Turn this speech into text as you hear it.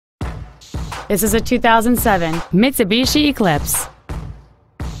This is a 2007 Mitsubishi Eclipse.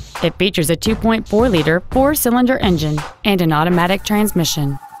 It features a 2.4-liter four-cylinder engine and an automatic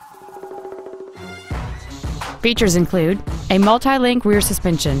transmission. Features include a multi-link rear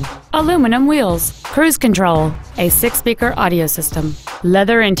suspension, aluminum wheels, cruise control, a 6-speaker audio system,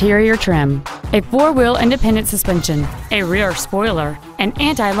 leather interior trim, a 4-wheel independent suspension, a rear spoiler, an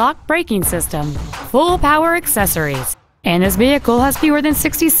anti-lock braking system, full power accessories, and this vehicle has fewer than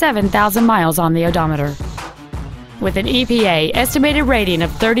 67,000 miles on the odometer. With an EPA estimated rating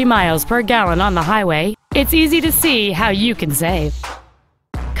of 30 miles per gallon on the highway, it's easy to see how you can save.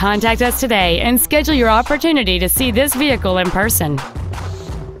 Contact us today and schedule your opportunity to see this vehicle in person.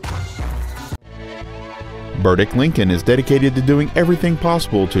 Burdick Lincoln is dedicated to doing everything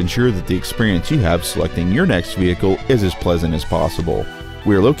possible to ensure that the experience you have selecting your next vehicle is as pleasant as possible.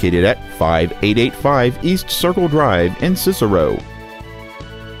 We are located at 5885 East Circle Drive in Cicero.